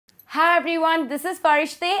Hi everyone, this is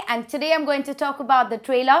Farishte and today I'm going to talk about the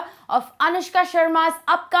trailer of Anushka Sharma's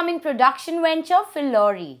upcoming production venture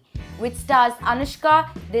Phillauri, which stars Anushka,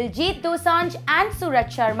 Diljit Dosanjh and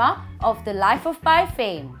Suraj Sharma of the Life of Pi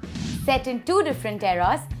fame. Set in two different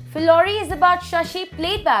eras, Phillauri is about Shashi,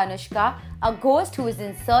 played by Anushka, a ghost who is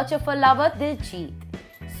in search of her lover Diljit.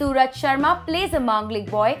 Suraj Sharma plays a Manglik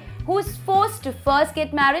boy who is forced to first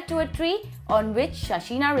get married to a tree on which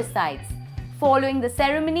Shashi now resides. Following the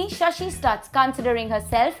ceremony, Shashi starts considering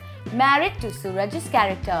herself married to Suraj's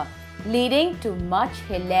character, leading to much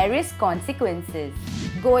hilarious consequences.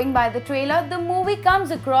 Going by the trailer, the movie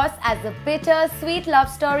comes across as a bitter-sweet love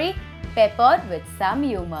story peppered with some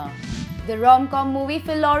humour. The rom-com movie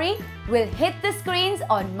Phillauri will hit the screens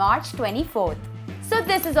on March 24th. So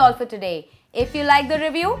this is all for today. If you like the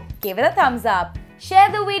review, give it a thumbs up.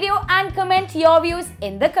 Share the video and comment your views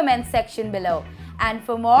in the comment section below. And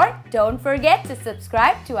for more, don't forget to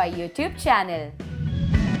subscribe to our YouTube channel.